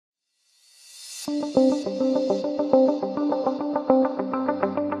Hello,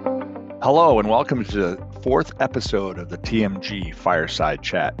 and welcome to the fourth episode of the TMG Fireside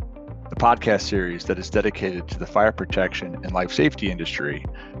Chat, the podcast series that is dedicated to the fire protection and life safety industry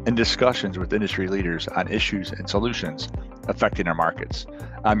and discussions with industry leaders on issues and solutions affecting our markets.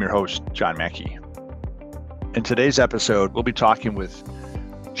 I'm your host, John Mackey. In today's episode, we'll be talking with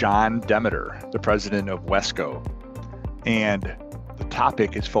John Demeter, the president of Wesco, and the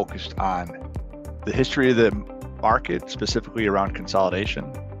topic is focused on the history of the market, specifically around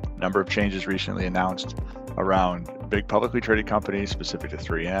consolidation, number of changes recently announced around big publicly traded companies, specific to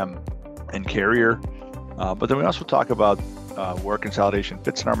 3M and Carrier. But then we also talk about where consolidation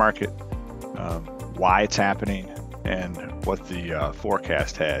fits in our market, why it's happening, and what the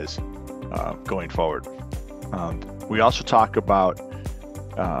forecast has going forward. We also talk about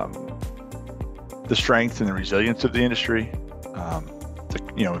the strength and the resilience of the industry.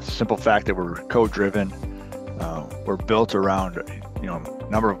 The simple fact that we're code-driven, we're built around a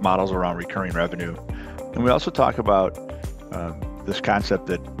number of models around recurring revenue, and we also talk about this concept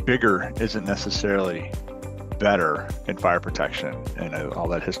that bigger isn't necessarily better in fire protection, and I'll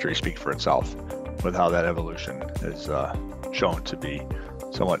let history speak for itself with how that evolution is shown to be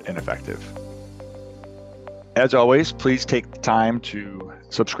somewhat ineffective. As always, please take the time to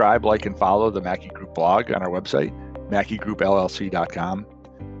subscribe, like, and follow the Mackey Group blog on our website, MackeyGroupLLC.com,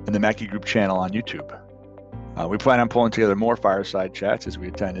 and the Mackey Group channel on YouTube. We plan on pulling together more fireside chats as we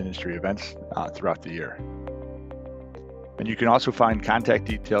attend industry events throughout the year. And you can also find contact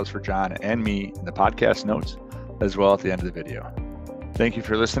details for John and me in the podcast notes, as well at the end of the video. Thank you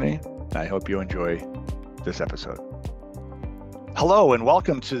for listening, and I hope you enjoy this episode. Hello, and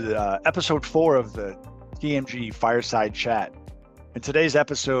welcome to episode 4 of the TMG Fireside Chat. In today's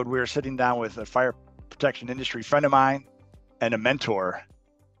episode, we're sitting down with a fire protection industry friend of mine and a mentor,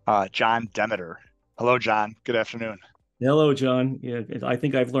 John Demeter. Hello, John. Good afternoon. Hello, John. Yeah, I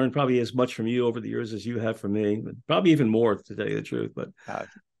think I've learned probably as much from you over the years as you have from me, but probably even more, to tell you the truth. But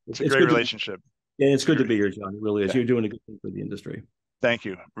it's a great relationship. It's good to be here, John. It really is. Yeah. You're doing a good thing for the industry. Thank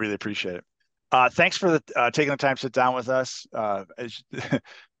you. Really appreciate it. Thanks for taking the time to sit down with us. As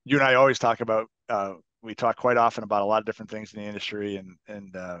you and I always talk about, we talk quite often about a lot of different things in the industry,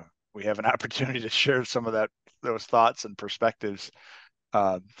 and we have an opportunity to share some of those thoughts and perspectives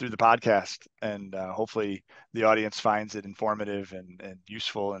through the podcast, and hopefully the audience finds it informative and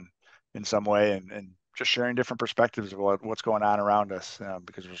useful in some way, and just sharing different perspectives of what's going on around us,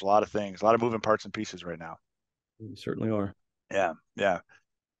 because there's a lot of moving parts and pieces right now. You certainly are. Yeah.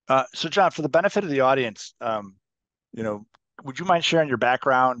 So John, for the benefit of the audience, would you mind sharing your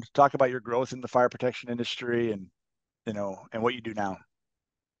background, talk about your growth in the fire protection industry, and what you do now?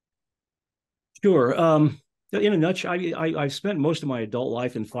 Sure. In a nutshell, I spent most of my adult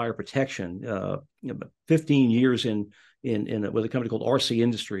life in fire protection. 15 years in with a company called RC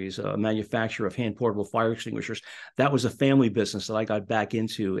Industries, a manufacturer of hand portable fire extinguishers. That was a family business that I got back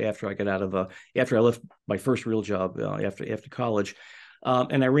into after I got after I left my first real job after college,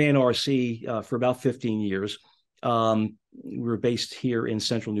 and I ran RC for about 15 years. We were based here in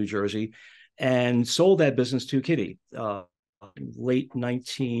central New Jersey, and sold that business to Kidde. Late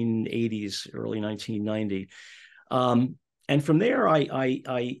 1980s, early 1990. And from there,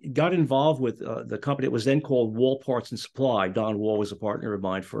 I got involved with the company. It was then called Wall Parts and Supply. Don Wall was a partner of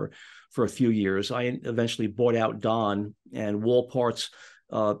mine for a few years. I eventually bought out Don, and Wall Parts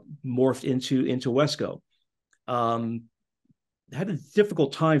morphed into Wesco. Had a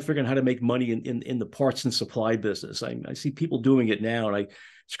difficult time figuring out how to make money in the parts and supply business. I see people doing it now, and I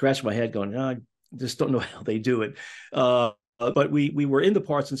scratch my head going, I just don't know how they do it. But we were in the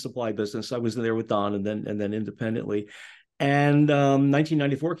parts and supply business. I was there with Don, and then independently. And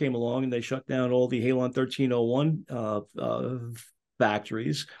 1994 came along, and they shut down all the Halon 1301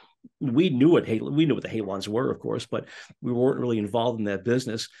 factories. We knew what the Halons were, of course, but we weren't really involved in that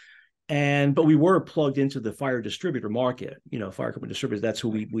business. But we were plugged into the fire distributor market. Fire company distributors. That's who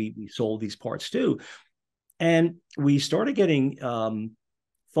we sold these parts to. And we started getting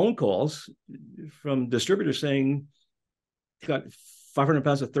phone calls from distributors saying, got 500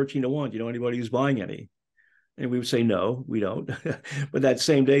 pounds of 1301. Do you know anybody who's buying any? And we would say, no, we don't. But that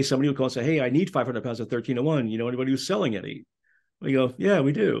same day, somebody would call and say, hey, I need 500 pounds of 1301. You know anybody who's selling any? We go, yeah,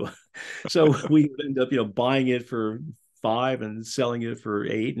 we do. So we would end up, buying it for 5 and selling it for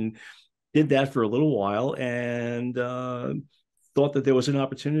 8, and did that for a little while, and thought that there was an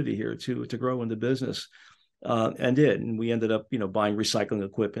opportunity here to grow in the business, and did. And we ended up, buying recycling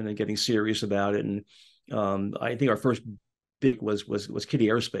equipment and getting serious about it. And I think our first big was Kidde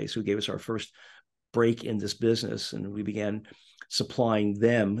Aerospace, who gave us our first break in this business, and we began supplying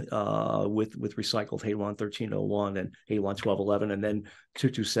them with recycled Halon 1301 and Halon 1211, and then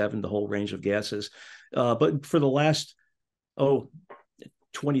 227, the whole range of gases. But for the last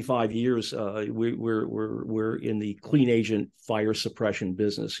 25 years, we're in the clean agent fire suppression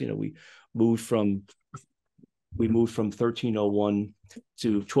business. We moved from 1301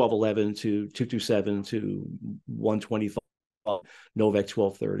 to 1211 to 227 to 125, Novec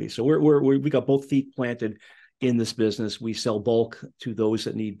 1230. So we got both feet planted in this business. We sell bulk to those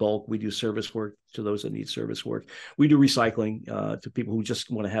that need bulk. We do service work to those that need service work. We do recycling to people who just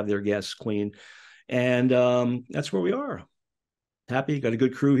want to have their gas clean. And that's where we are. Happy, got a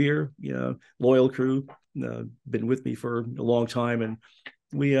good crew here, loyal crew, been with me for a long time, and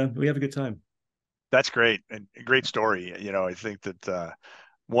we have a good time. That's great, and a great story. I think that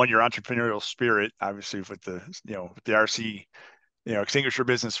one, your entrepreneurial spirit, obviously with the with the RC extinguisher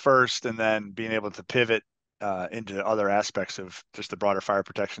business first, and then being able to pivot into other aspects of just the broader fire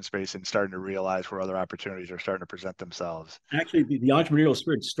protection space, and starting to realize where other opportunities are starting to present themselves. Actually, the entrepreneurial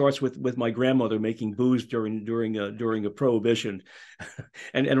spirit starts with my grandmother making booze during a prohibition,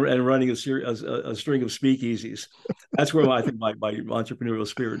 and running a string of speakeasies. That's where I think my entrepreneurial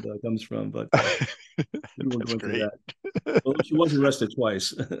spirit comes from. But we won't go into that. Well, she was arrested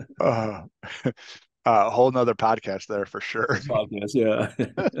twice. A whole nother podcast there for sure. Podcast, yeah.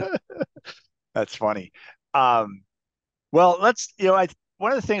 That's funny. Well, let's,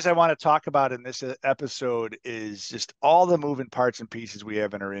 one of the things I want to talk about in this episode is just all the moving parts and pieces we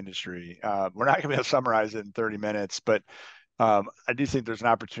have in our industry. We're not going to be able to summarize it in 30 minutes, but I do think there's an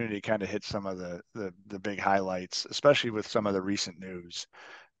opportunity to kind of hit some of the big highlights, especially with some of the recent news.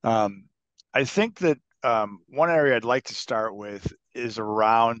 I think that one area I'd like to start with is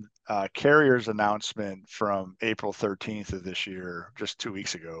around Carrier's announcement from April 13th of this year, just 2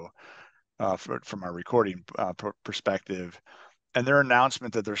 weeks ago, from our recording perspective, and their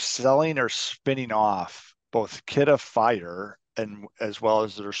announcement that they're selling or spinning off both Kidde Fire and as well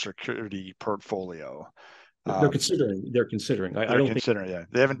as their security portfolio. They're considering. They're considering. Yeah.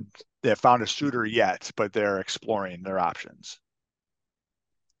 They haven't found a suitor yet, but they're exploring their options.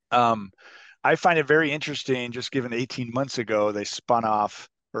 I find it very interesting, just given 18 months ago, they spun off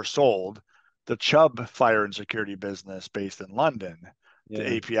or sold the Chubb Fire and Security business based in London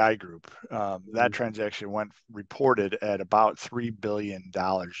to API Group. That transaction went reported at about $3 billion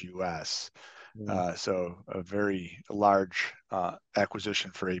US. So a very large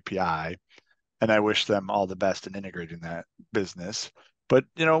acquisition for API. And I wish them all the best in integrating that business. But,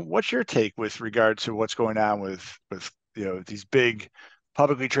 what's your take with regard to what's going on with these big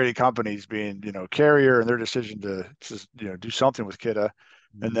publicly traded companies being, Carrier and their decision to do something with Kidde,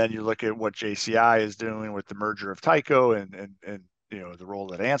 and then you look at what JCI is doing with the merger of Tyco and the role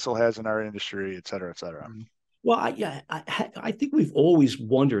that Ansel has in our industry, et cetera, et cetera. Well, I think we've always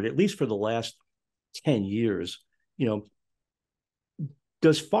wondered, at least for the last 10 years,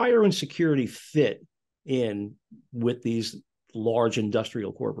 does fire and security fit in with these large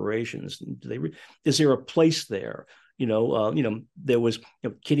industrial corporations? Is there a place there? There was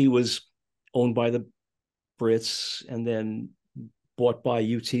Kidde was owned by the Brits and then bought by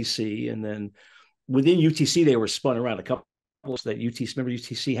UTC, and then within UTC they were spun around a couple. That UTC, remember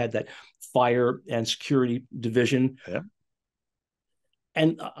UTC had that fire and security division,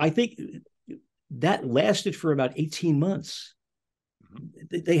 and I think that lasted for about 18 months.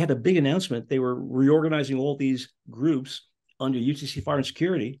 They had a big announcement. They were reorganizing all these groups under UTC Fire and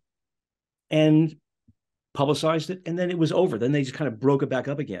Security, and publicized it, and then it was over. Then they just kind of broke it back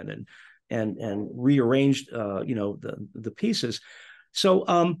up again and rearranged the pieces.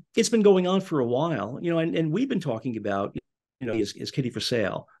 So it's been going on for a while, and we've been talking about is Kidde for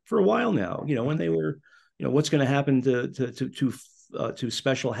sale for a while now, when they were, what's going to happen to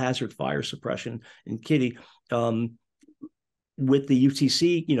special hazard fire suppression in Kidde with the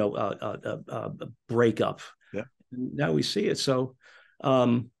UTC breakup. Now we see it. So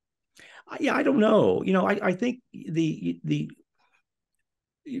I don't know. I think the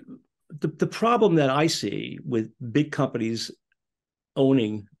problem that I see with big companies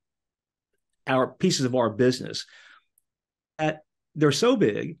owning our pieces of our business, that they're so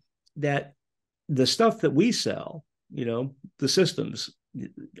big that the stuff that we sell, the systems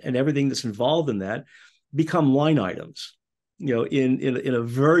and everything that's involved in that, become line items, in a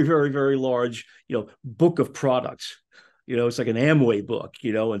very, very, very large, book of products. It's like an Amway book,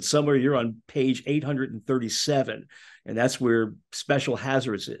 and somewhere you're on page 837, and that's where special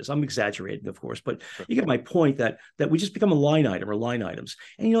hazards is. I'm exaggerating, of course, but you get my point that we just become a line item or line items.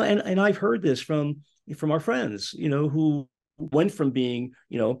 And, and I've heard this from our friends, who went from being,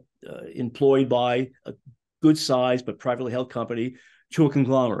 employed by good size but privately held company to a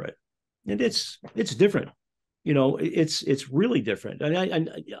conglomerate, and it's different. It's really different. And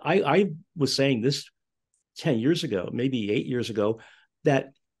I was saying this 10 years ago, maybe 8 years ago,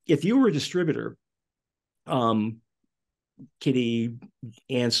 that if you were a distributor, Kidde,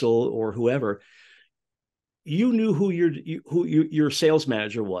 Ansel, or whoever, you knew who your sales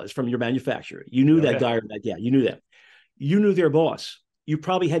manager was from your manufacturer. You knew that guy or that gal. You knew that. You knew their boss. You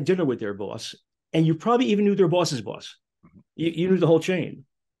probably had dinner with their boss, and you probably even knew their boss's boss. You knew the whole chain.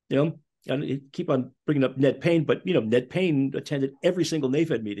 And you keep on bringing up Ned Payne, but Ned Payne attended every single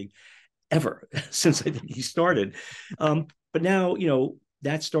NAFED meeting ever since I think he started. But now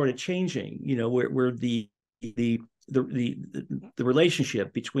that started changing. Where the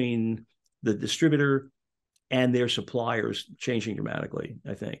relationship between the distributor and their suppliers changing dramatically.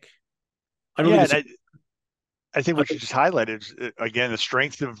 I think. I don't think it's. I think what you just highlighted is, again, the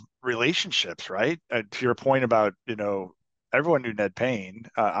strength of relationships, right? To your point about, everyone knew Ned Payne.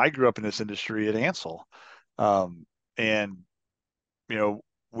 I grew up in this industry at Ansel. And,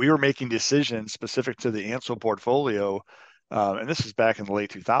 we were making decisions specific to the Ansel portfolio. And this is back in the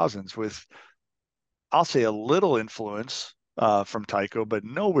late 2000s with, I'll say, a little influence from Tyco, but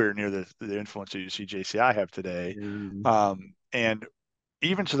nowhere near the influence that you see JCI have today. And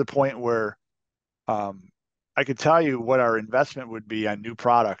even to the point where I could tell you what our investment would be on new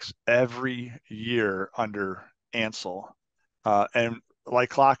products every year under Ansel. And like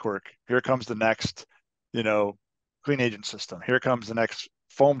clockwork, here comes the next, clean agent system. Here comes the next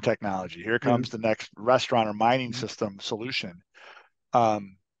foam technology. Here comes the next restaurant or mining system solution.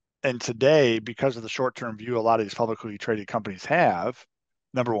 And today, because of the short-term view a lot of these publicly traded companies have,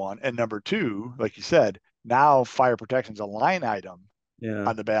 number one, and number two, like you said, now fire protection is a line item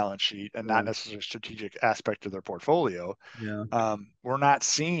on the balance sheet and not necessarily a strategic aspect of their portfolio. We're not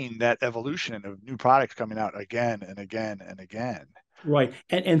seeing that evolution of new products coming out again and again and again. Right.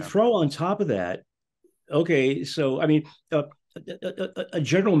 And throw on top of that, okay, so I mean, a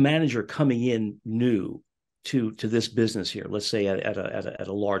general manager coming in new to this business here, let's say at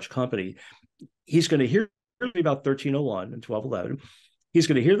a large company, he's going to hear about 1301 and 1211. He's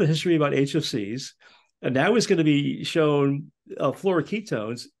going to hear the history about HFCs, and now he's going to be shown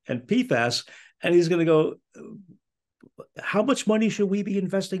fluoroketones and PFAS, and he's going to go, how much money should we be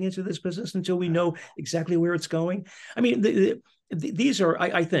investing into this business until we know exactly where it's going? I mean, these are,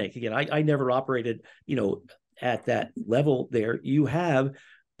 I think, again, I never operated, at that level there. You have,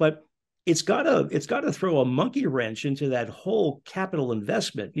 but it's got to throw a monkey wrench into that whole capital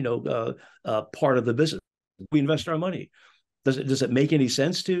investment, part of the business. We invest our money. Does it make any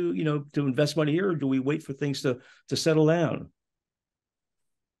sense to invest money here, or do we wait for things to settle down?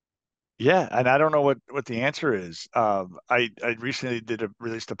 Yeah, and I don't know what the answer is. I recently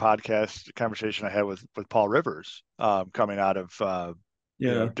released a podcast conversation I had with Paul Rivers, coming out of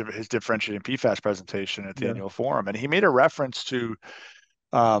his differentiating PFAS presentation at the annual forum, and he made a reference to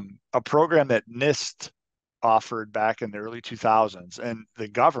a program that NIST offered back in the early 2000s, and the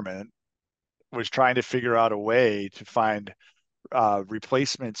government was trying to figure out a way to find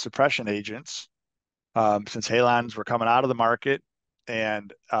replacement suppression agents, since halons were coming out of the market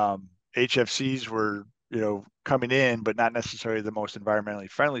and HFCs were, coming in, but not necessarily the most environmentally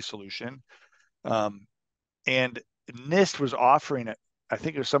friendly solution. And NIST was offering, I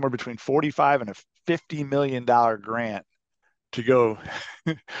think it was somewhere between $45 and a $50 million grant to go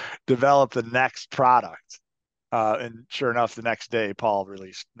develop the next product. And sure enough, the next day, Paul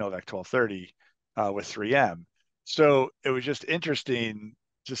released Novec 1230 with 3M. So it was just interesting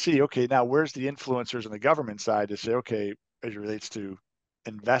to see, okay, now where's the influencers on the government side to say, okay, as it relates to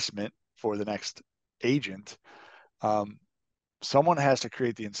investment for the next agent, someone has to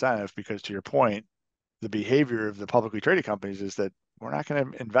create the incentive, because to your point, the behavior of the publicly traded companies is that we're not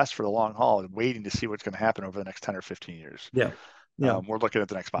going to invest for the long haul and waiting to see what's going to happen over the next 10 or 15 years. We're looking at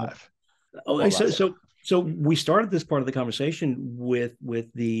the next 5. Oh, so we started this part of the conversation with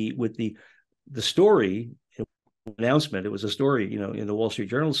the story announcement. It was a story, in the Wall Street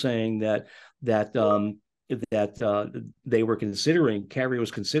Journal saying that they were considering, Carrier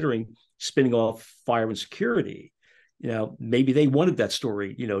was considering spinning off Fire and Security. Maybe they wanted that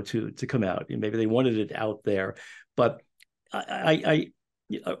story, to come out. Maybe they wanted it out there. But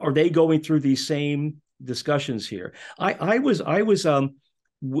are they going through these same discussions here? I was at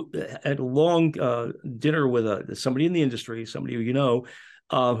a long dinner with somebody in the industry, somebody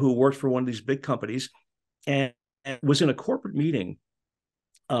who worked for one of these big companies, and was in a corporate meeting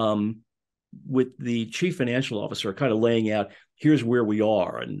with the chief financial officer, kind of laying out, here's where we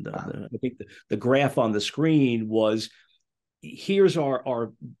are. And I think the graph on the screen was here's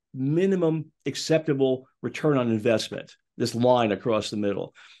our minimum acceptable return on investment, this line across the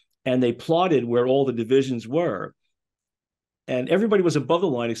middle. And they plotted where all the divisions were. And everybody was above the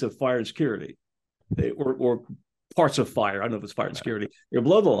line except fire and security, or parts of fire. I don't know if it's fire and security. They're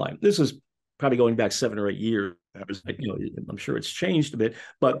below the line. This is probably going back 7 or 8 years. I'm sure it's changed a bit,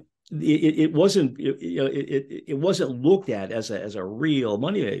 but it wasn't it wasn't looked at as a real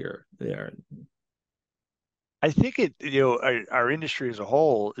moneymaker there. I think our industry as a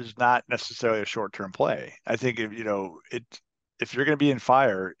whole is not necessarily a short-term play. I think if you're going to be in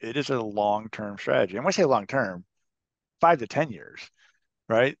fire, it is a long-term strategy. And when I say long-term, 5 to 10 years,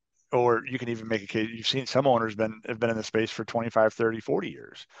 right? Or you can even make a case. You've seen some owners have been in the space for 25, 30, 40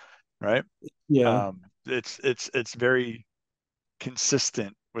 years, right? Yeah. It's very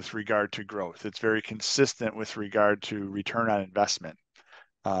consistent with regard to growth. It's very consistent with regard to return on investment,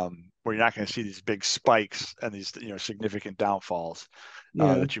 where you're not going to see these big spikes and these significant downfalls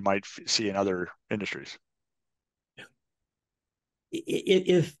that you might see in other industries.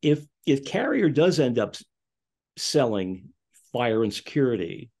 If Carrier does end up selling fire and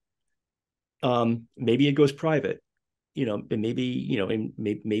security, maybe it goes private, maybe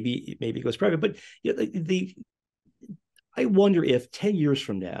it goes private. But I wonder if 10 years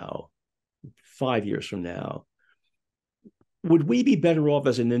from now, 5 years from now, would we be better off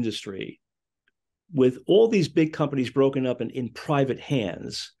as an industry with all these big companies broken up in private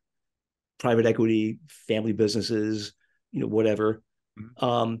hands, private equity, family businesses, whatever,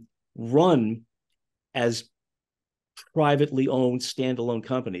 run as privately owned standalone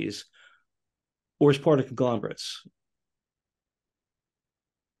companies, or as part of conglomerates?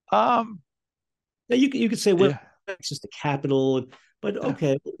 Now you could say, well, it's just the capital, but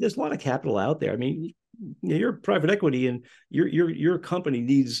okay, there's a lot of capital out there. I mean, you're private equity, and your company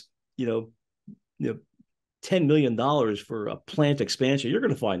needs $10 million for a plant expansion. You're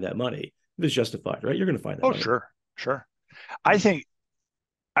going to find that money if it's justified, right? You're going to find that. Oh, money. Sure. I think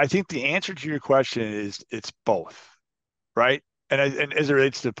the answer to your question is it's both, right? And as it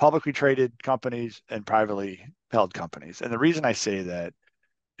relates to publicly traded companies and privately held companies. And the reason I say that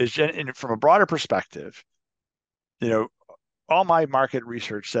is from a broader perspective, all my market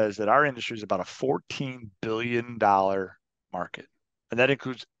research says that our industry is about a $14 billion market. And that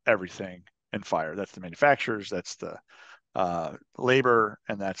includes everything in fire. That's the manufacturers, that's the labor,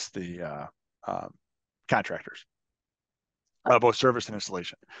 and that's the contractors, both service and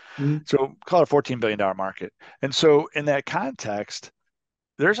installation. Mm-hmm. So call it a $14 billion market. And so in that context,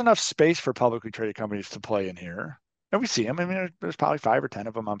 there's enough space for publicly traded companies to play in here. And we see them. I mean, there's probably 5 or 10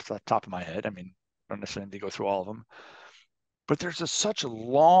 of them off the top of my head. I mean, I don't necessarily need to go through all of them. But there's such a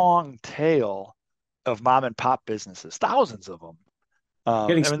long tail of mom and pop businesses, thousands of them.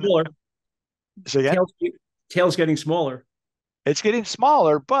 Getting smaller. So again, tail's getting smaller. It's getting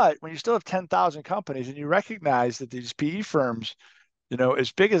smaller, but when you still have 10,000 companies and you recognize that these PE firms,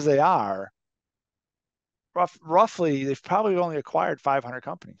 as big as they are, roughly, they've probably only acquired 500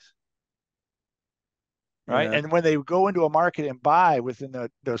 companies. Right. Yeah. And when they go into a market and buy within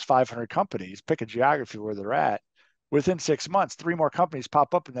those 500 companies, pick a geography where they're at, within 6 months, 3 more companies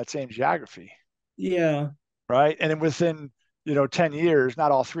pop up in that same geography. Yeah. Right. And then within, 10 years,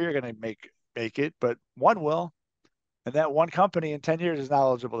 not all 3 are going to make it, but one will. And that one company in 10 years is not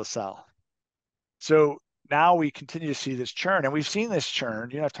eligible to sell. So now we continue to see this churn, and we've seen this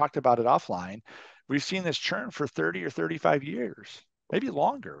churn. I've talked about it offline. We've seen this churn for 30 or 35 years, maybe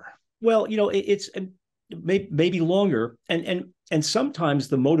longer. Well, it's maybe longer. And sometimes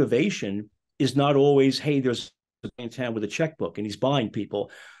the motivation is not always, hey, there's a man in town with a checkbook and he's buying people.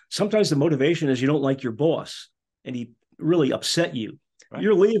 Sometimes the motivation is you don't like your boss and he really upset you. Right.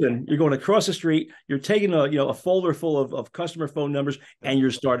 You're leaving, you're going across the street, you're taking a folder full of customer phone numbers, and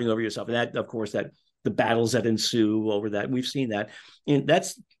you're starting over yourself. And that, of course, that the battles that ensue over that, we've seen that. And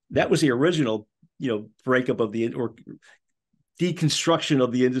that was the original, breakup of or deconstruction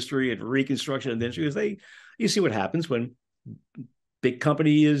of the industry and reconstruction of the industry. Because you see what happens when big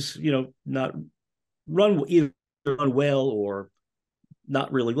company is, not run either well or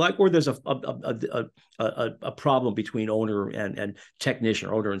not really or there's a problem between owner and technician,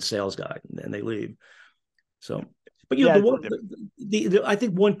 or owner and sales guy, and they leave. So, but I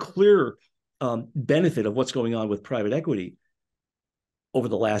think one clear benefit of what's going on with private equity over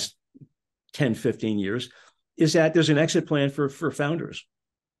the last 10, 15 years is that there's an exit plan for founders.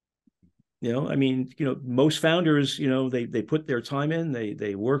 Most founders, they put their time in,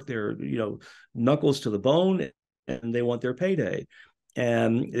 they work their, knuckles to the bone, and they want their payday.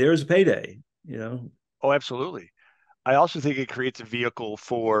 And there's a payday, Oh, absolutely. I also think it creates a vehicle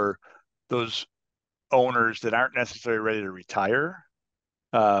for those owners that aren't necessarily ready to retire.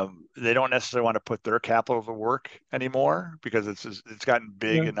 They don't necessarily want to put their capital to work anymore because it's gotten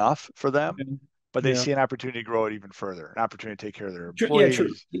big Yeah. enough for them, but they Yeah. see an opportunity to grow it even further, an opportunity to take care of their True. Yeah. True.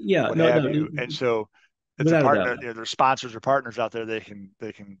 employees, Yeah. what No. have No. you. And so it's a Without a doubt. partner, there's sponsors or partners out there they can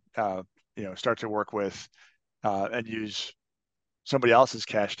start to work with and use somebody else's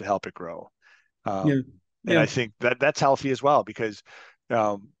cash to help it grow. Yeah. And I Yeah. think that's healthy as well because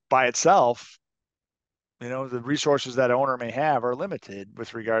by itself, the resources that owner may have are limited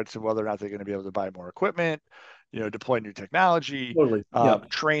with regards to whether or not they're going to be able to buy more equipment, deploy new technology, Totally. Yeah.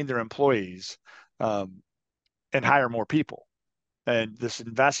 train their employees, and hire more people. And this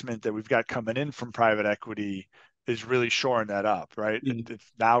investment that we've got coming in from private equity is really shoring that up, right? Yeah.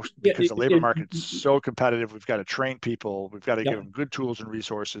 It's now Yeah. because the labor market's so competitive, we've got to train people, we've got to Yeah. give them good tools and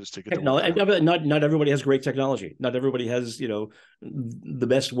resources to get the No, work done. not everybody has great technology. Not everybody has, the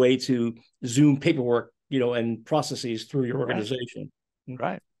best way to zoom paperwork, and processes through your organization.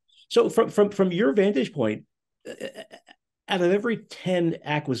 Right. So from your vantage point, out of every 10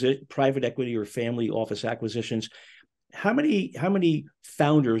 private equity or family office acquisitions, how many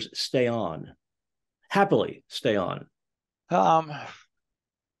founders happily stay on? I'm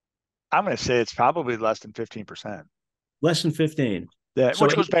going to say it's probably less than 15%. Less than 15. Yeah, So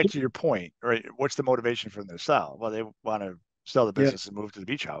which goes back to your point, right? What's the motivation for them to sell? Well, they want to sell the yeah, business and move to the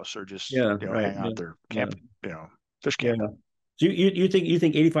beach house or just, yeah, right, hang yeah, out their yeah, camp, fish yeah. camping. Do you think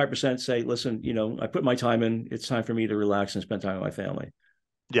 85% say, listen, I put my time in, it's time for me to relax and spend time with my family?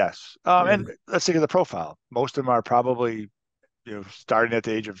 Yes. Yeah. And let's think of the profile. Most of them are probably, starting at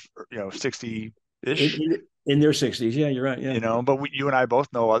the age of, 60-ish, In their 60s. Yeah, you're right. Yeah. but you and I both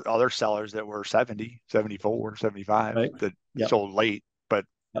know other sellers that were 70, 74, 75 Right. that Yeah. sold late, but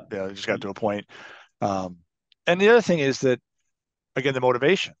Yep. they just got to a point. And the other thing is that, again, the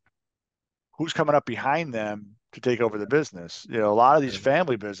motivation. Who's coming up behind them to take over the business? A lot of these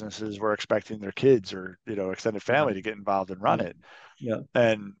family businesses were expecting their kids or, extended family to get involved and run Yeah. it. Yeah.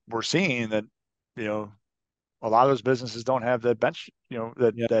 And we're seeing that, a lot of those businesses don't have that bench, Yeah.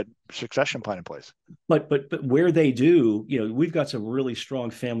 that succession plan in place. But where they do, we've got some really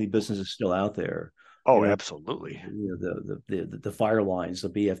strong family businesses still out there. Oh, absolutely. The fire lines, the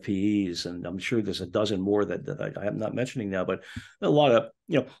BFPEs, and I'm sure there's a dozen more that I am not mentioning now, but a lot of,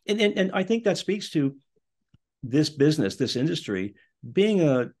 and I think that speaks to this business, this industry being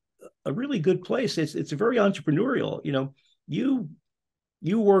a really good place. It's very entrepreneurial.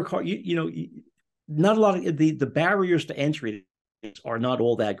 You work hard. Not a lot of the barriers to entry are not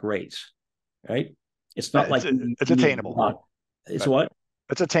all that great, right? It's not like It's you need a attainable. lot. It's what?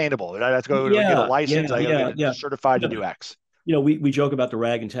 It's attainable. I have to go get a Yeah, license. yeah, I got to yeah, get yeah. certified to do X. We joke about the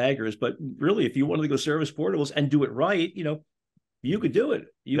rag and taggers, but really, if you wanted to go service portables and do it right, you could do it.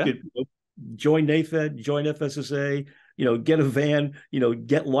 You Yeah. could join NAFED, join FSSA, get a van,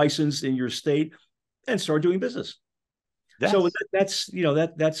 get licensed in your state and start doing business. Yes. So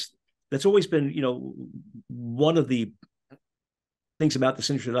that's always been, one of the things about this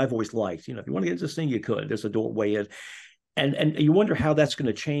industry that I've always liked. If you want to get into this thing, you could. There's a doorway in. And you wonder how that's going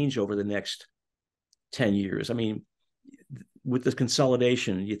to change over the next 10 years. I mean, with this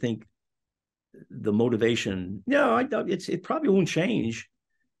consolidation, you think the motivation, no, it probably won't change.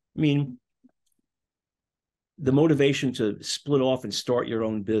 I mean, the motivation to split off and start your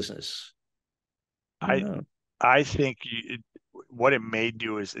own business. I think what it may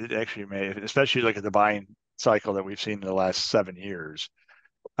do is it actually may, especially look at the buying cycle that we've seen in the last 7 years.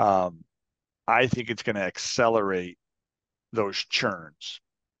 I think it's going to accelerate those churns,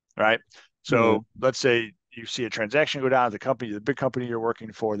 right? So let's say you see a transaction go down, the big company you're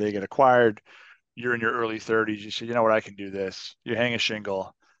working for, they get acquired. You're in your early 30s. You say, you know what, I can do this. You hang a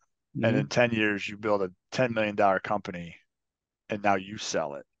shingle, and in 10 years, you build a $10 million company, and now you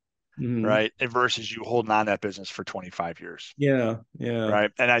sell it. Right. And versus you holding on that business for 25 years. Yeah. Yeah.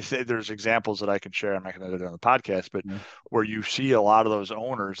 Right. And I think there's examples that I can share. I'm not going to do it on the podcast, but where you see a lot of those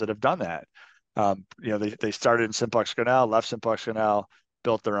owners that have done that. They started in Simplex Canal, left Simplex Canal,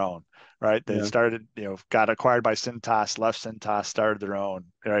 built their own. Right. They started, got acquired by Cintas, left Cintas, started their own.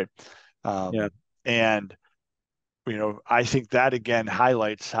 Right. And, I think that again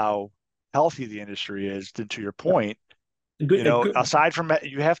highlights how healthy the industry is. To your point, aside from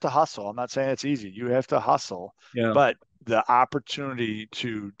you have to hustle. I'm not saying it's easy. You have to hustle, but the opportunity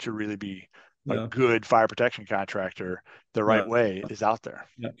to really be a good fire protection contractor the right way is out there.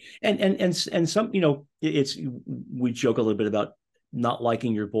 Yeah. And some, we joke a little bit about not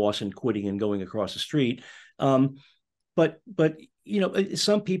liking your boss and quitting and going across the street. But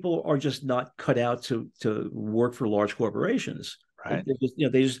some people are just not cut out to work for large corporations. Right.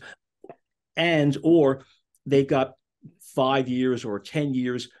 They just and or they've got 5 years or 10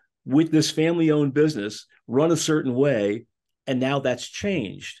 years with this family-owned business run a certain way, and now that's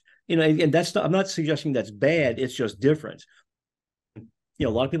changed. And that's not, I'm not suggesting that's bad. It's just different. A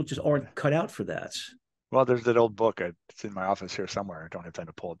lot of people just aren't cut out for that. Well, there's that old book. It's in my office here somewhere. I don't have time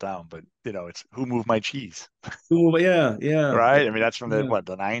to pull it down, but it's Who Moved My Cheese, Ooh, yeah, yeah, right? I mean, that's from yeah,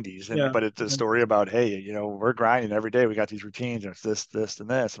 the 90s, yeah, but it's a story about, hey, we're grinding every day. We got these routines, and it's this, and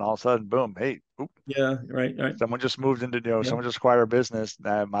this, and all of a sudden, boom, hey, oop, yeah, right, right, someone just moved into, yeah, someone just acquired our business.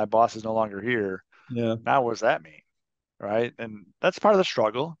 My boss is no longer here. yeah, Now, what does that mean, right? And that's part of the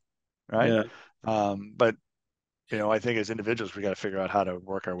struggle, right? yeah. But I think as individuals, we got to figure out how to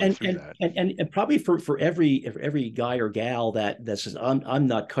work our way and through and that. and probably for every guy or gal that says I'm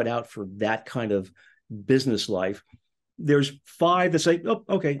not cut out for that kind of business life, there's five that say, oh,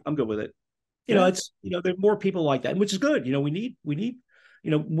 okay, I'm good with it. Yeah, It's there are more people like that, which is good. We need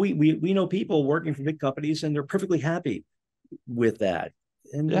we know people working for big companies and they're perfectly happy with that.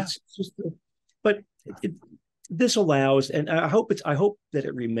 And yeah. it's just, but this allows, and I hope that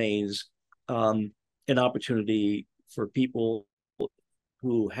it remains an opportunity for people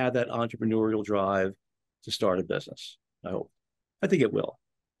who have that entrepreneurial drive to start a business. I hope. I think it will.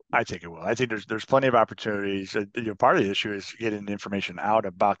 I think it will. I think there's plenty of opportunities. Part of the issue is getting information out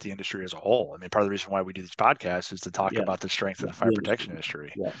about the industry as a whole. I mean, part of the reason why we do these podcasts is to talk Yeah, about the strength of yeah, the fire the protection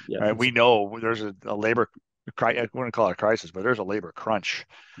industry. industry. Yeah, yeah, Right? We know there's a labor, I wouldn't call it a crisis, but there's a labor crunch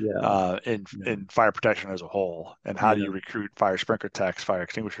yeah, in yeah, in fire protection as a whole. And how do yeah, you recruit fire sprinkler techs, fire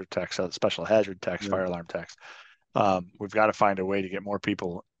extinguisher techs, special hazard techs, yeah, fire alarm techs? We've got to find a way to get more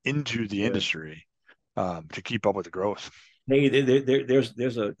people into the yeah. industry to keep up with the growth. Hey,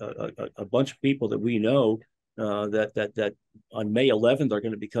 there's a bunch of people that we know that on May 11th are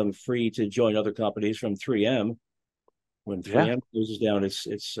going to become free to join other companies from 3M. When Yeah. 3M closes down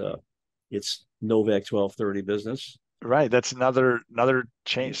its Novak 1230 business. Right. That's another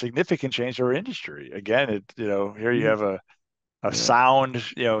change, significant change to our industry. Again, here you Yeah, have a yeah, sound,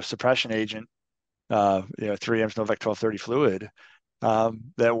 suppression agent, 3M's Novec 1230 fluid,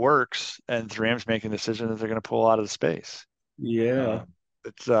 that works, and 3M's making a decision that they're going to pull out of the space. yeah,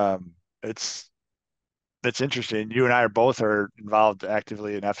 Um, it's it's it's interesting. You and I are both involved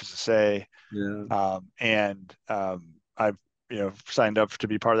actively in FSSA, yeah, and I've signed up to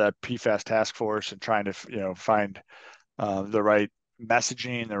be part of that PFAS task force and trying to find the right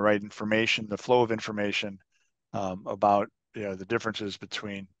messaging, the right information, the flow of information about the differences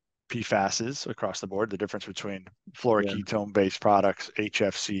between PFASs across the board, the difference between yeah, fluoroketone-based products,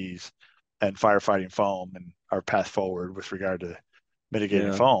 HFCs, and firefighting foam, and our path forward with regard to mitigating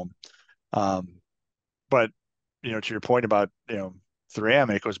yeah, foam. But to your point about 3M,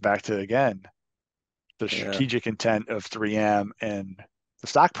 it goes back to again the yeah, strategic intent of 3M and the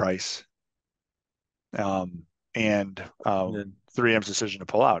stock price, um, and yeah. 3M's decision to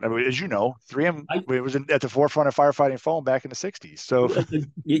pull out. I mean, as you know, 3M I it was at the forefront of firefighting foam back in the 60s. So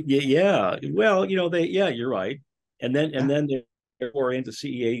yeah. Well, you're right. And yeah, then they're more into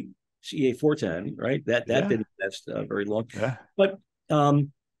CEA 410, right? That yeah, didn't last very long. yeah, But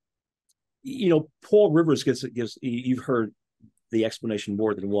um, Paul Rivers gives you've heard the explanation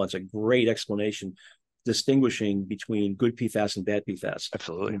more than once, a great explanation distinguishing between good PFAS and bad PFAS.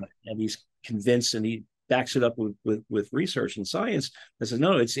 absolutely. And he's convinced, and he backs it up with research and science that says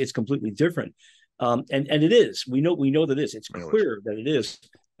no, it's completely different. And it is. We know that it is. It's I mean, it was, clear that it is.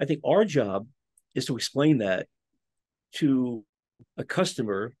 I think our job is to explain that to a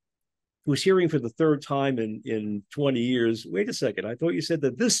customer who's hearing for the third time in 20 years, wait a second, I thought you said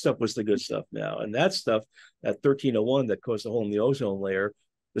that this stuff was the good stuff now. And that stuff, that 1301 that caused the hole in the ozone layer,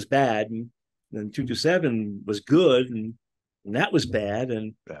 was bad. And then 227 was good. And that was bad.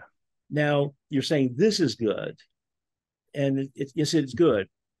 And yeah, now you're saying this is good. And yes, it's good.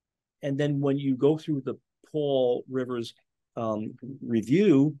 And then when you go through the Paul Rivers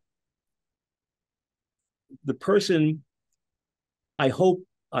review, the person, I hope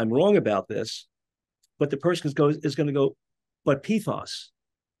I'm wrong about this, but the person is going to go, but PFAS,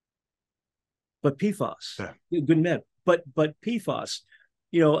 but PFAS, yeah, good med, but PFAS.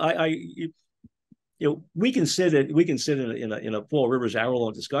 We can sit in a Paul Rivers hour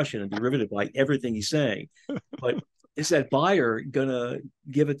long discussion and be riveted by everything he's saying, but is that buyer gonna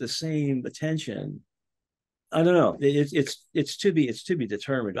give it the same attention? I don't know. It's to be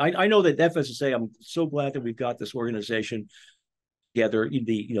determined. I know that FSSA. I'm so glad that we've got this organization together,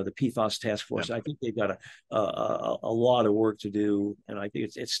 the PFAS task yeah. force. I think they've got a lot of work to do, and I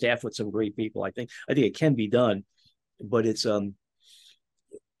think it's staffed with some great people. I think it can be done, but it's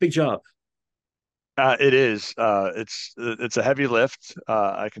big job. It is. It's a heavy lift.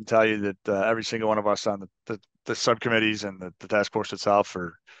 I can tell you that every single one of us on the subcommittees and the task force itself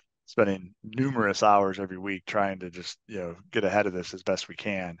are spending numerous hours every week trying to just get ahead of this as best we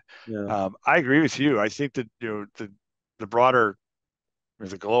can. Yeah, I agree with you. I think that the broader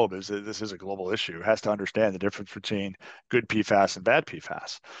the globe is that this is a global issue. It has to understand the difference between good PFAS and bad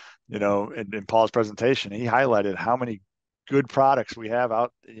PFAS. In Paul's presentation, he highlighted how many good products we have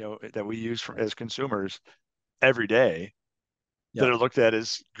out, that we use as consumers every day that yeah, are looked at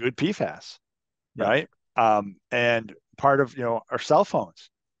as good PFAS, yeah. right? And part of, our cell phones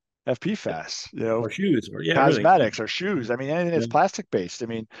have Yeah. PFAS, Or shoes, or yeah, everything. cosmetics or shoes. I mean, anything Yeah, that's plastic based. I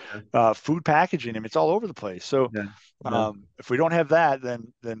mean, yeah, food packaging. I mean, it's all over the place. So yeah, yeah, if we don't have that,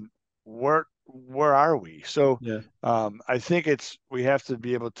 then where are we? So yeah, I think we have to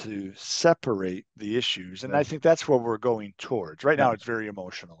be able to separate the issues, and yeah. I think that's where we're going towards. Right Yeah. now, it's very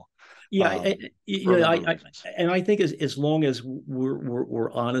emotional. Yeah, For a yeah, number of reasons. and I think as long as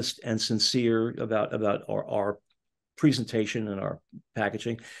we're honest and sincere about our presentation and our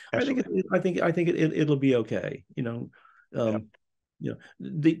packaging, Absolutely. I think it'll be okay. Yep. Um,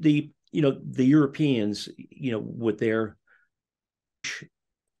 the Europeans, with their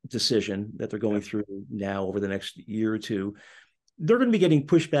decision that they're going Yep. through now over the next year or two, they're going to be getting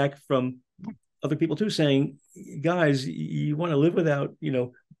pushback from other people too, saying, guys, you want to live without,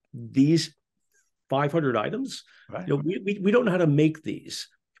 these 500 items? Right. We don't know how to make these.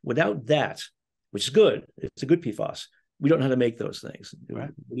 Without that, which is good, it's a good PFAS. We don't know how to make those things.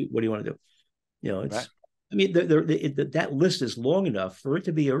 Right. What do you want to do? Right. I mean, that list is long enough for it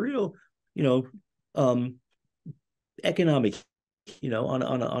to be a real, you know, um, economic,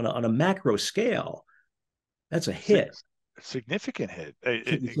 on a macro scale. That's a hit. Significant hit.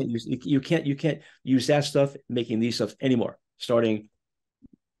 You can't use that stuff making these stuff anymore starting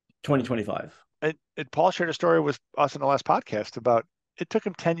 2025. Paul shared a story with us in the last podcast about it took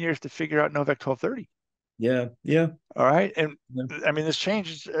him 10 years to figure out Novec 1230. Yeah, yeah, All right. And yeah, I mean, this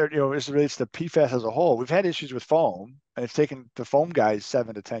changes, as it relates to PFAS as a whole. We've had issues with foam, and it's taken the foam guys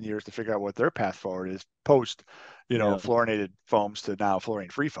 7 to 10 years to figure out what their path forward is post, yeah, fluorinated foams to now fluorine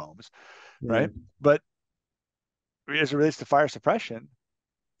free foams. yeah, Right. But as it relates to fire suppression,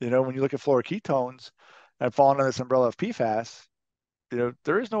 when you look at fluoroketones and fall under this umbrella of PFAS,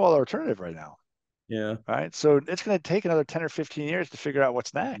 there is no other alternative right now. yeah, Right. So it's going to take another 10 or 15 years to figure out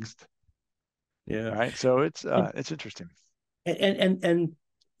what's next. yeah. All right. So And it's interesting. and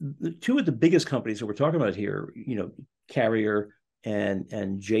the two of the biggest companies that we're talking about here, Carrier and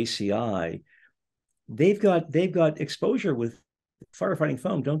JCI, they've got exposure with firefighting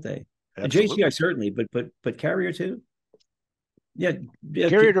foam, don't they? And JCI Absolutely. certainly, but Carrier too. Yeah, yeah,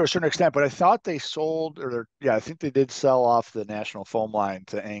 Carrier to a certain extent, but I thought they sold, I think they did sell off the National Foam line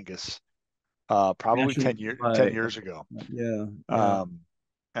to Angus, probably national, 10 right? years ago. Yeah, yeah. Um,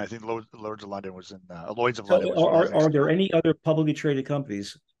 and I think Lords of London was in, Lloyd's of London So was in are Essex. there any other publicly traded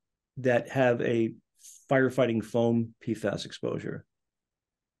companies that have a firefighting foam PFAS exposure?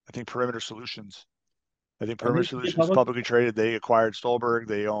 I think Perimeter Solutions. I think Are Perimeter they Solutions public? publicly traded. They acquired Stolberg.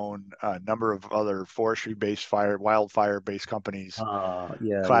 They own a number of other forestry-based wildfire-based companies, Yeah,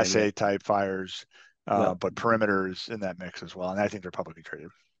 yeah, Class yeah, A type fires. yeah, But Perimeter is in that mix as well, and I think they're publicly traded.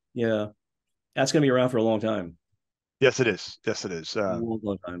 yeah. That's going to be around for a long time. Yes, it is. Yes, it is. Long,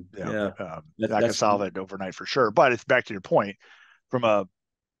 long time. You know, Yeah. not going to That's solve it overnight for sure. But it's back to your point from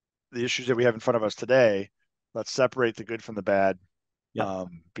the issues that we have in front of us today. Let's separate the good from the bad, yeah,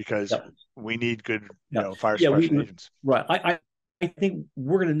 because yeah, we need good, yeah, fire yeah. suppression agents. Right. I think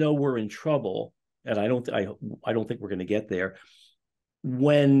we're going to know we're in trouble, and I don't think we're going to get there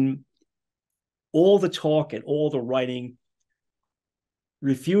when all the talk and all the writing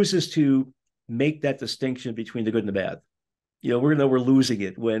refuses to make that distinction between the good and the bad. We're going to know we're losing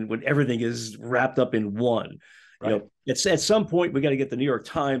it when everything is wrapped up in one. Right. At some point we got to get the New York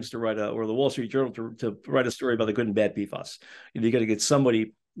Times to write or the Wall Street Journal to write a story about the good and bad PFAS. You got to get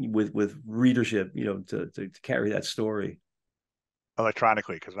somebody with readership, to carry that story.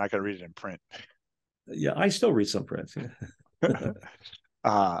 Electronically, because I'm not going to read it in print. Yeah, I still read some print.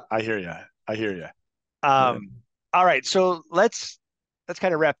 I hear you. I hear you. Yeah, All right. So let's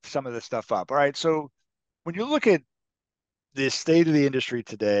kind of wrap some of this stuff up. All right. So when you look at the state of the industry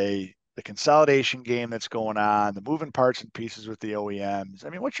today, the consolidation game that's going on, the moving parts and pieces with the OEMs, I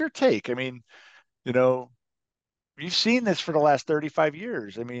mean, what's your take? I mean, you know, you've seen this for the last 35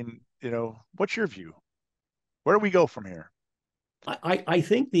 years. I mean, what's your view? Where do we go from here? I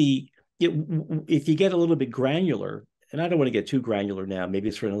think if you get a little bit granular, and I don't want to get too granular now, maybe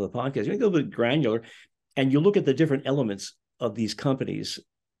it's for another podcast. You get a little bit granular, and you look at the different elements of these companies.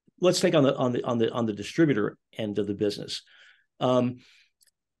 let's take on the distributor end of the business.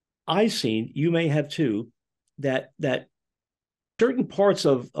 I've seen, you may have too, that certain parts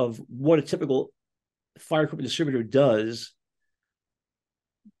of what a typical fire equipment distributor does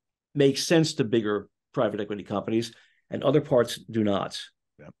make sense to bigger private equity companies, and other parts do not.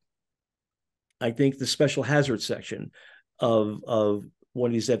 Yep. I think the special hazard section of one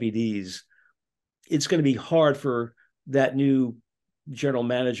of these FEDs, it's going to be hard for that new general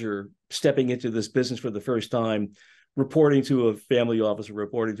manager stepping into this business for the first time, reporting to a family office or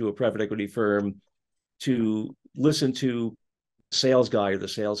reporting to a private equity firm, to listen to the sales guy or the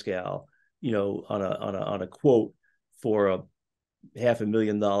sales gal, on a quote for a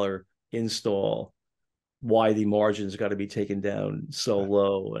 $500,000 install, why the margins got to be taken down so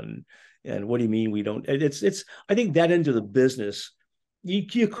low, and what do you mean we don't? It's I think that end of the business,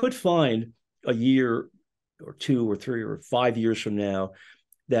 you could find a year or 2 or 3 or 5 years from now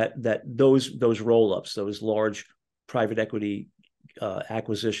that those roll-ups, those large private equity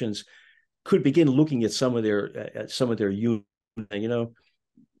acquisitions, could begin looking at some of their units.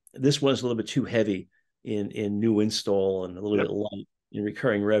 This one's a little bit too heavy in new install and a little bit light in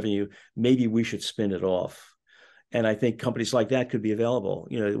recurring revenue. Maybe we should spin it off. And I think companies like that could be available,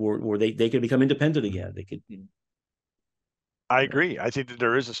 where they could become independent again. They could. I agree. I think that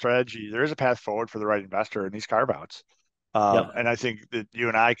there is a strategy, there is a path forward for the right investor in these carve-outs. And I think that you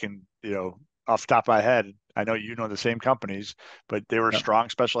and I can, off the top of my head, I know the same companies, but they were strong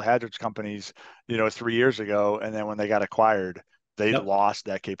special hazards companies, 3 years ago. And then when they got acquired, they lost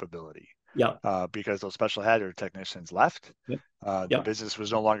that capability. Because those special hazard technicians left. The business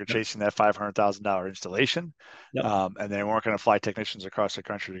was no longer chasing that $500,000 installation. And they weren't going to fly technicians across the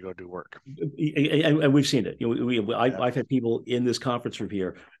country to go do work. And we've seen it. I've had people in this conference room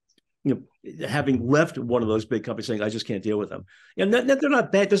here, having left one of those big companies, saying, I just can't deal with them. And they're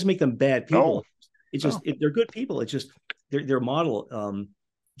not bad. It doesn't make them bad people. No. It's just they're good people. It's just their model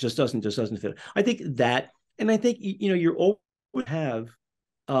just doesn't fit. I think that, and I think you're always have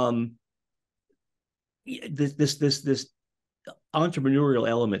this entrepreneurial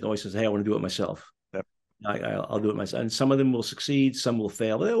element always says, hey, I want to do it myself. I'll do it myself. And some of them will succeed, some will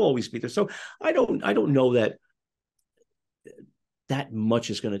fail. They'll always be there. So I don't know that much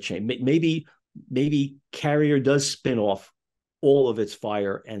is going to change. Maybe Carrier does spin off all of its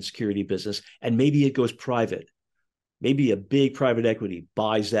fire and security business, and maybe it goes private. Maybe a big private equity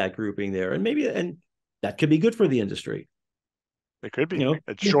buys that grouping there, and that could be good for the industry. It could be.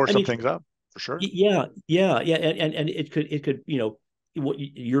 It shores some things up. For sure. Yeah. And it could, what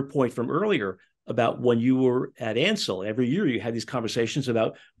your point from earlier about when you were at Ansel, every year you had these conversations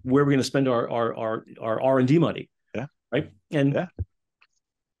about where we're going to spend our R&D money. Yeah. Right. And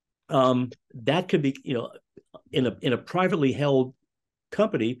that could be, in a privately held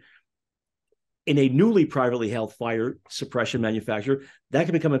company, in a newly privately held fire suppression manufacturer, that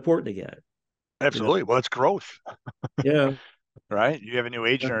can become important again. Absolutely. Well, it's growth. Yeah. Right. You have a new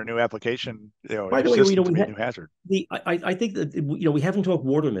agent or a new application, By the way, we a new hazard. I think that, we haven't talked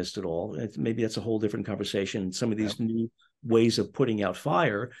water mist at all. Maybe that's a whole different conversation. Some of these new ways of putting out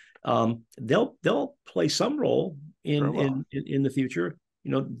fire, they'll play some role in the future.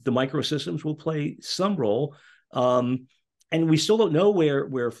 The microsystems will play some role. And we still don't know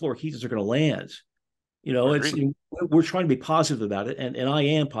where floor heaters are going to land. We're trying to be positive about it, and I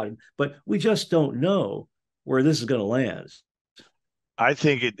am positive, but we just don't know where this is going to land. I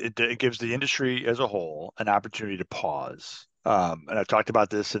think it gives the industry as a whole an opportunity to pause. And I've talked about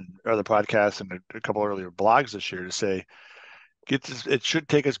this in other podcasts and a couple earlier blogs this year to say, it should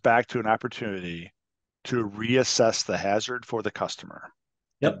take us back to an opportunity to reassess the hazard for the customer.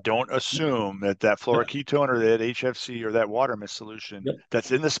 And don't assume that fluoroketone or that HFC or that water mist solution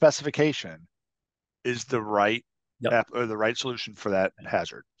that's in the specification is the right or the right solution for that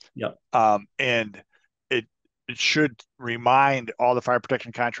hazard. And it should remind all the fire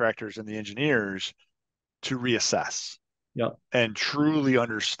protection contractors and the engineers to reassess and truly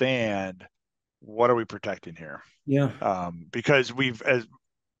understand, what are we protecting here? Because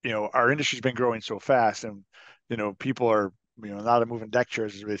our industry's been growing so fast, and people are not moving deck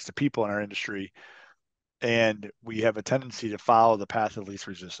chairs as it relates to people in our industry, and we have a tendency to follow the path of least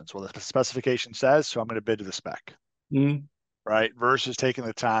resistance. Well, the specification says so, I'm going to bid to the spec. Right, versus taking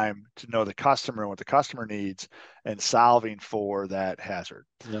the time to know the customer and what the customer needs and solving for that hazard.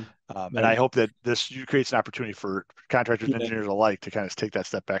 And I hope that this creates an opportunity for contractors and engineers alike to kind of take that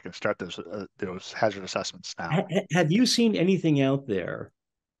step back and start those hazard assessments now. Have you seen anything out there,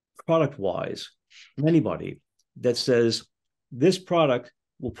 product-wise, from anybody that says this product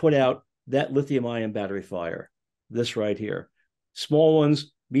will put out that lithium-ion battery fire? This right here. Small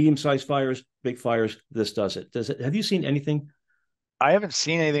ones, medium-sized fires, big fires, this does it. Have you seen anything? I haven't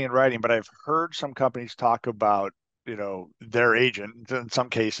seen anything in writing, but I've heard some companies talk about, their agent. In some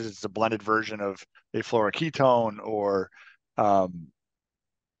cases, it's a blended version of a fluoroketone, or um,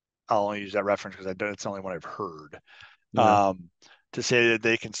 I'll only use that reference because it's the only one I've heard. Yeah, Um, to say that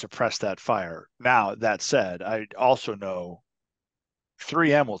they can suppress that fire. Now, that said, I also know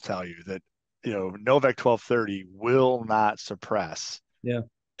 3M will tell you that, Novec 1230 will not suppress yeah,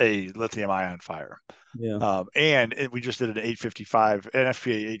 a lithium ion fire. yeah, We just did an 855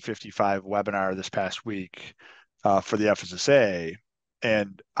 NFPA 855 webinar this past week for the FSSA,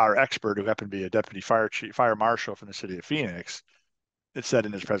 and our expert, who happened to be a deputy fire marshal from the city of Phoenix, it said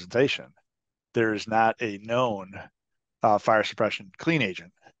in his presentation, there is not a known fire suppression clean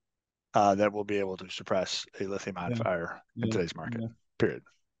agent that will be able to suppress a lithium ion yeah, fire in yeah, today's market. yeah. Period.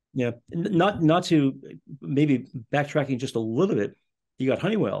 Yeah, not to maybe backtracking just a little bit. You got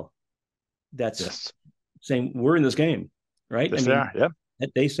Honeywell that's Yes. saying we're in this game, right? I Yes, they mean, are. Yeah.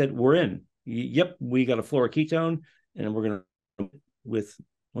 they said we're in. Yep, we got a fluoroketone, and we're gonna with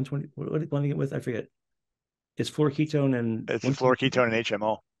 120. What are they blending it with? I forget. It's fluoroketone and It's a 120, fluoroketone and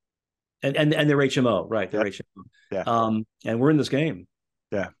HMO. and their HMO, right? Their Yep. HMO. Yeah. And we're in this game.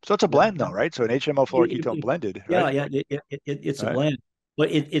 Yeah. So it's a blend, though, right? So an HMO fluoroketone blended, Yeah, right? yeah, it's a Right. blend, but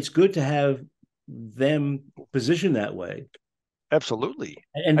it's good to have them positioned that way. Absolutely.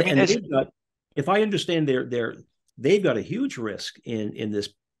 And I mean, and they've got, if I understand, they've got a huge risk in this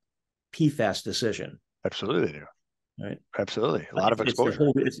PFAS decision, absolutely they do. right? Absolutely. A lot of It's their exposure.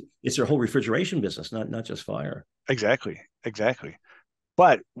 whole it's their whole refrigeration business, not just fire. Exactly. Exactly.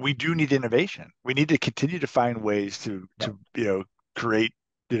 But we do need innovation. We need to continue to find ways to Yeah, create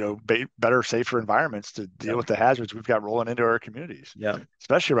better, safer environments to yeah, deal with the hazards we've got rolling into our communities, yeah,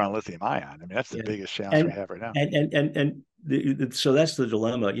 especially around lithium ion. I mean, that's the yeah. biggest challenge we And have right now. so that's the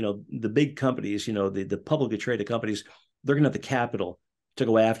dilemma. The big companies, the publicly traded companies, they're going to have the capital to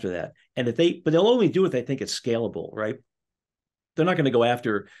go after that. And but they'll only do it if they think it's scalable, right? They're not going to go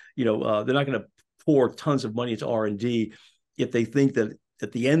after, they're not going to pour tons of money into R&D if they think that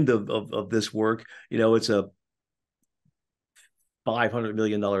at the end of this work, it's a $500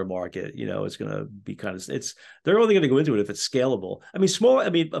 million market. It's going to be they're only going to go into it if it's scalable. I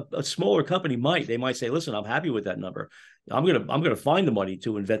mean, a smaller company they might say, listen, I'm happy with that number. I'm going to find the money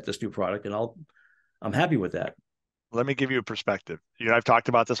to invent this new product, and I'm happy with that. Let me give you a perspective. I've talked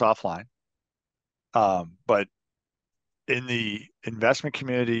about this offline, but in the investment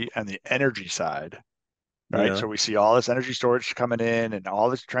community and the energy side, right? Yeah. So we see all this energy storage coming in and all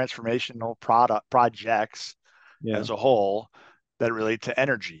this transformational projects Yeah. as a whole that relate to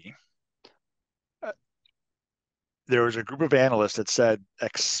energy. There was a group of analysts that said,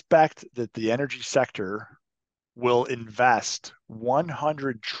 expect that the energy sector will invest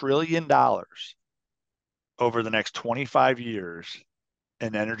 $100 trillion over the next 25 years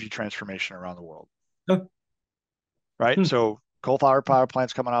in energy transformation around the world. Oh. Right? So coal-fired power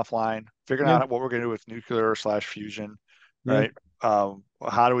plants coming offline, figuring Yeah. out what we're going to do with nuclear/fusion, Yeah. right?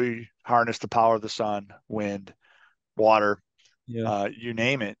 How do we harness the power of the sun, wind, water, Yeah. you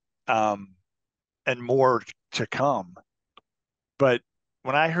name it, and more to come. But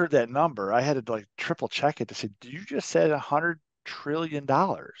when I heard that number, I had to like triple check it to say, "Do you just said $100 trillion?"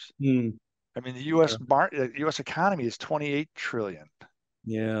 Mm. I mean, the U.S. economy is 28 trillion.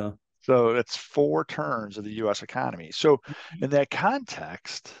 Yeah. So it's 4 turns of the U.S. economy. So in that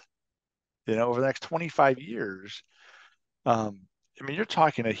context, over the next 25 years, I mean, you're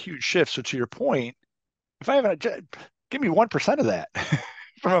talking a huge shift. So to your point, if I have give me 1% of that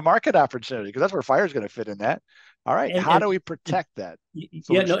from a market opportunity, because that's where fire is going to fit in that. All right, how do we protect that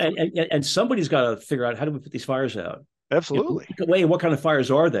Yeah, no, solution? and somebody's got to figure out, how do we put these fires out? Absolutely. What kind of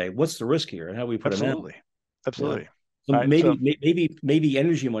fires are they? What's the risk here, and how do we put them out? Absolutely. Yeah. Absolutely. So All right. So maybe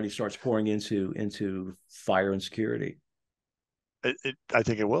energy money starts pouring into fire and security. I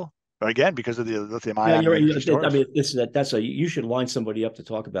think it will. But again, because of the lithium Yeah, ion you're and energy right. I storage. mean, you should line somebody up to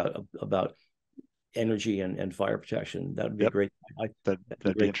talk about energy and fire protection. That would be Yep. great.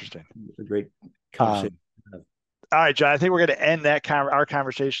 That'd be interesting. A great conversation. All right, John. I think we're going to end our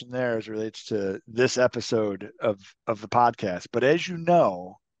conversation there as it relates to this episode of the podcast. But as you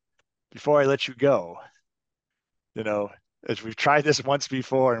know, before I let you go, as we've tried this once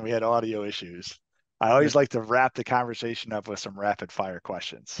before and we had audio issues, I always like to wrap the conversation up with some rapid fire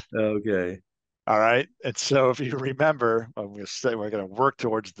questions. Okay. All right. And so if you remember, I'm going to say we're going to work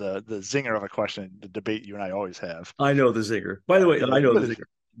towards the zinger of a question, the debate you and I always have. I know the zinger. By the way, I know the zinger.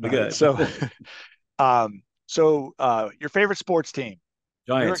 The guy. Right, your favorite sports team?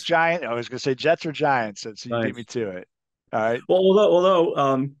 New York Giants. Giants. I was going to say Jets or Giants, so you beat Giants. me to it. All right. Well,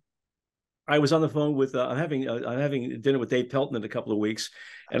 although I was on the phone with I'm having dinner with Dave Pelton in a couple of weeks,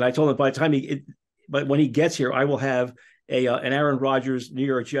 and I told him by the time but when he gets here, I will have an Aaron Rodgers New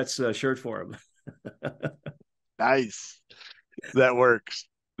York Jets shirt for him. Nice. That works.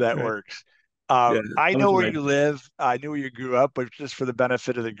 That Right. works. Yeah, I that was know where my you live. I knew where you grew up, but just for the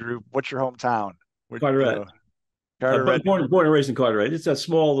benefit of the group, what's your hometown? Where, Carteret. Carteret. Born and raised in Carteret. It's a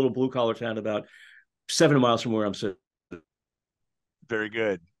small little blue collar town about 7 miles from where I'm sitting. Very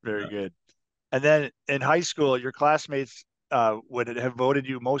good. Very Uh, good. And then in high school, your classmates would have voted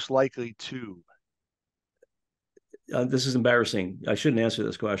you most likely to. this is embarrassing. I shouldn't answer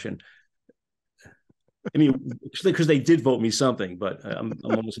this question. I mean, because they did vote me something, but I'm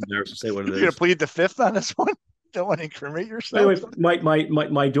almost embarrassed to say what it You're gonna is. plead the fifth on this one? Don't want to incriminate yourself. Anyway,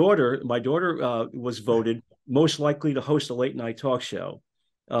 my daughter was voted most likely to host a late night talk show,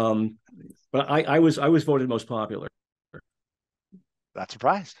 um, but I was voted most popular. Not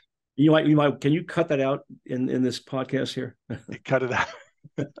surprised. You might can you cut that out in this podcast here? You cut it out.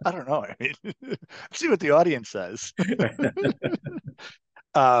 I don't know. I mean, see what the audience says.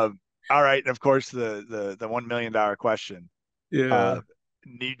 All right, and of course the $1 million question. Yeah.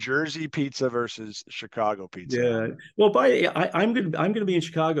 New Jersey pizza versus Chicago pizza. Yeah. Well, I'm gonna be in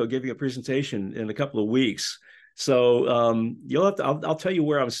Chicago giving a presentation in a couple of weeks. So you'll have to I'll tell you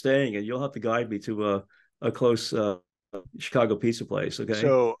where I'm staying, and you'll have to guide me to a close Chicago pizza place. Okay.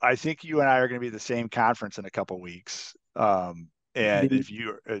 So I think you and I are going to be at the same conference in a couple of weeks. And The if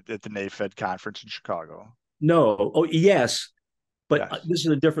you are at the NAFED conference in Chicago. No. Oh yes, but Yes. this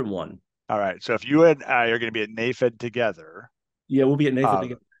is a different one. All right. So if you and I are going to be at NAFED together, Yeah, we'll be at Nathan uh,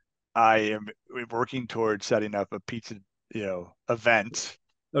 together. I am working towards setting up a pizza, event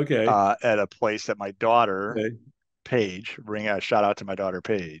Okay. at a place that my daughter, Okay. Paige, bring a shout out to my daughter,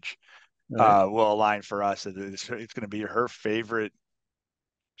 Paige, All right. will align for us. It's going to be her favorite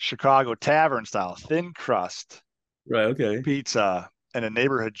Chicago tavern style, thin crust Right. Okay. pizza in a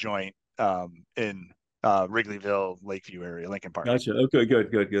neighborhood joint in Wrigleyville, Lakeview area, Lincoln Park. Gotcha. Okay. Good.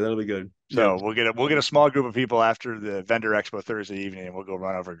 That'll be good. Yeah. So we'll get a small group of people after the vendor expo Thursday evening, and we'll go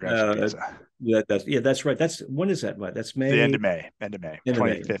run over and grab some Uh, pizza. that's right. That's when is that? Right. That's The end May. of May, end of May, End of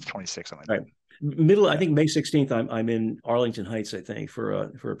May. 25th, 26th, something Right. like Middle. I that. think May 16th. I'm in Arlington Heights. I think for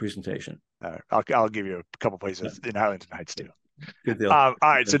a presentation. I'll give you a couple Yeah. places in Arlington Heights too. Good deal. All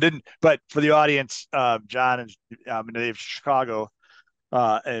right. But for the audience, John is native to Chicago,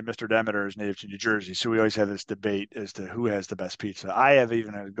 and Mr. Demeter is native to New Jersey. So we always have this debate as to who has the best pizza. I have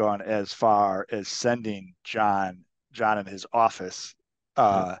even gone as far as sending John in his office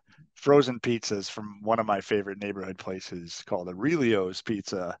frozen pizzas from one of my favorite neighborhood places called Aurelio's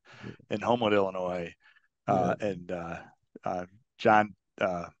Pizza in Homewood, Illinois. Yeah. And John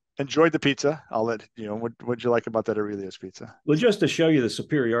enjoyed the pizza. I'll let you know. What'd you like about that Aurelio's pizza? Well, just to show you the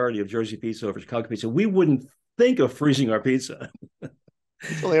superiority of Jersey pizza over Chicago pizza, we wouldn't think of freezing our pizza.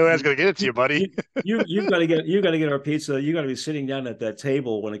 It's the only way I was going to get it to you, buddy. You've got to get our pizza. You got to be sitting down at that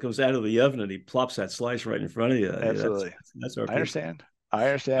table when it comes out of the oven, and he plops that slice right in front of you. Absolutely. That's our I pizza. understand.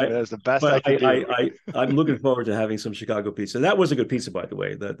 But that's the best I But can do. I'm looking forward to having some Chicago pizza. That was a good pizza, by the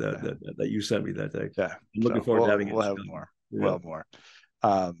way, that you sent me that day. Yeah. I'm looking forward to having it. We'll have more. Yeah. We'll have more.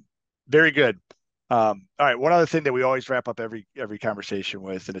 Very good. All right. One other thing that we always wrap up every conversation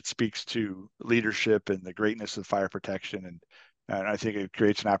with, and it speaks to leadership and the greatness of fire protection, and I think it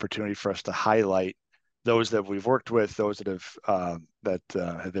creates an opportunity for us to highlight those that we've worked with, those that have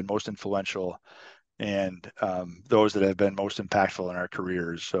been most influential, and those that have been most impactful in our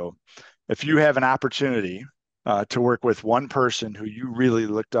careers. So, if you have an opportunity to work with one person who you really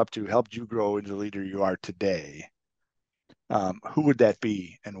looked up to, helped you grow into the leader you are today, who would that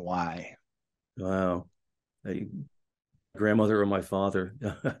be and why? Wow. Grandmother or my father,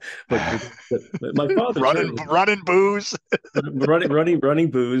 but my father running booze,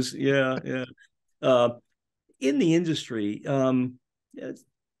 running booze. Yeah. In the industry, we've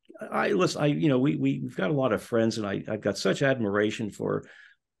got a lot of friends, and I've got such admiration for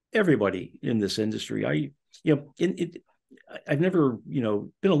everybody in this industry. I've never,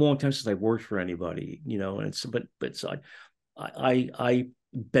 been a long time since I've worked for anybody, and I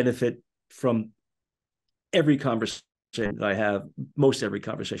benefit from every conversation that I have, most every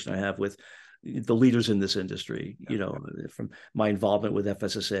conversation I have with the leaders in this industry, from my involvement with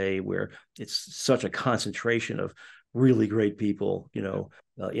FSSA, where it's such a concentration of really great people, in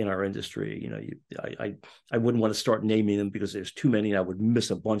our industry. I wouldn't want to start naming them because there's too many, and I would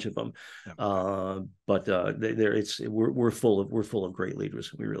miss a bunch of them. But we're full of great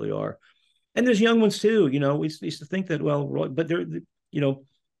leaders. We really are. And there's young ones too. We used to think that, well, but they're, you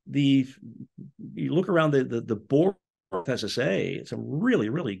look around the board has to say. Some really,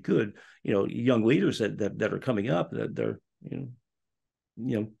 really good, young leaders that are coming up. That they're,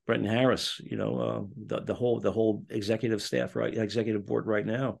 Brenton Harris, the whole executive staff, right, executive board right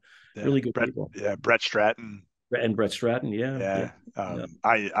now, Yeah, really good people. Yeah, Brett Stratton. And Brett Stratton, Yeah, yeah.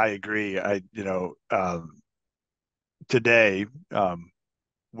 I agree. Today,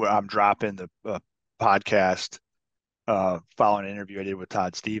 where I'm dropping the podcast following an interview I did with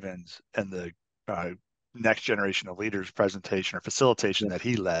Todd Stevens and the next generation of leaders presentation or facilitation that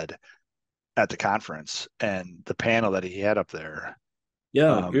he led at the conference, and the panel that he had up there.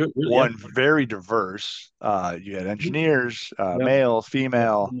 One very diverse. You had engineers, male,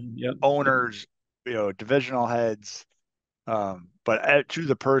 female, owners, divisional heads. But to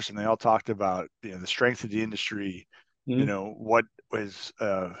the person, they all talked about the strength of the industry. What was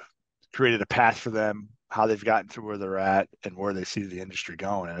created a path for them, how they've gotten to where they're at, and where they see the industry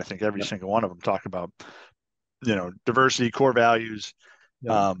going. And I think every single one of them talked about diversity, core values,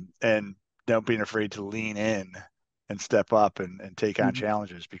 and don't being afraid to lean in and step up and take on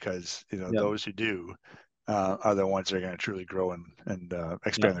challenges, because those who do are the ones that are going to truly grow and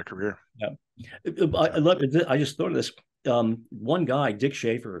expand their career. I love it. I just thought of this. One guy, Dick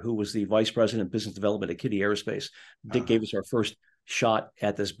Schaefer, who was the vice president of business development at Kidde Aerospace. Dick gave us our first shot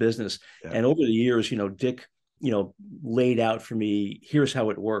at this business, and over the years, Dick, laid out for me, here's how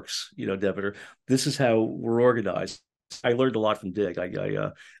it works. Demeter, this is how we're organized. I learned a lot from Dick.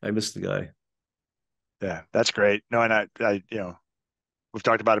 I miss the guy. Yeah, that's great. No, and I we've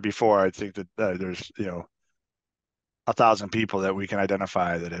talked about it before. I think that there's 1,000 people that we can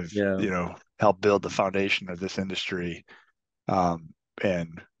identify that have helped build the foundation of this industry,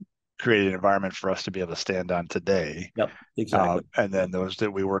 and create an environment for us to be able to stand on today. Yep, exactly. And then those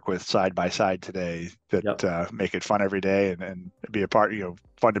that we work with side by side today that make it fun every day and be a part,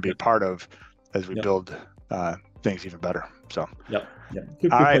 fun to be a part of as we build things even better. So,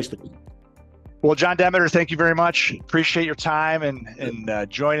 good place to be. Well, John Demeter, thank you very much. Appreciate your time and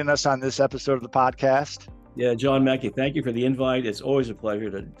joining us on this episode of the podcast. Yeah, John Mackey, thank you for the invite. It's always a pleasure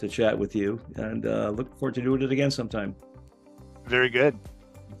to chat with you, and look forward to doing it again sometime. Very good.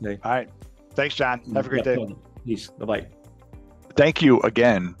 Okay. All right. Thanks, John. Have a great day. Peace. Bye-bye. Thank you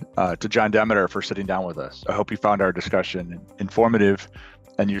again to John Demeter for sitting down with us. I hope you found our discussion informative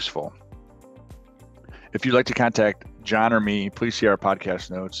and useful. If you'd like to contact John or me, please see our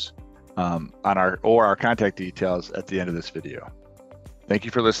podcast notes on our contact details at the end of this video. Thank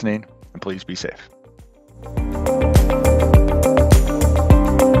you for listening, and please be safe.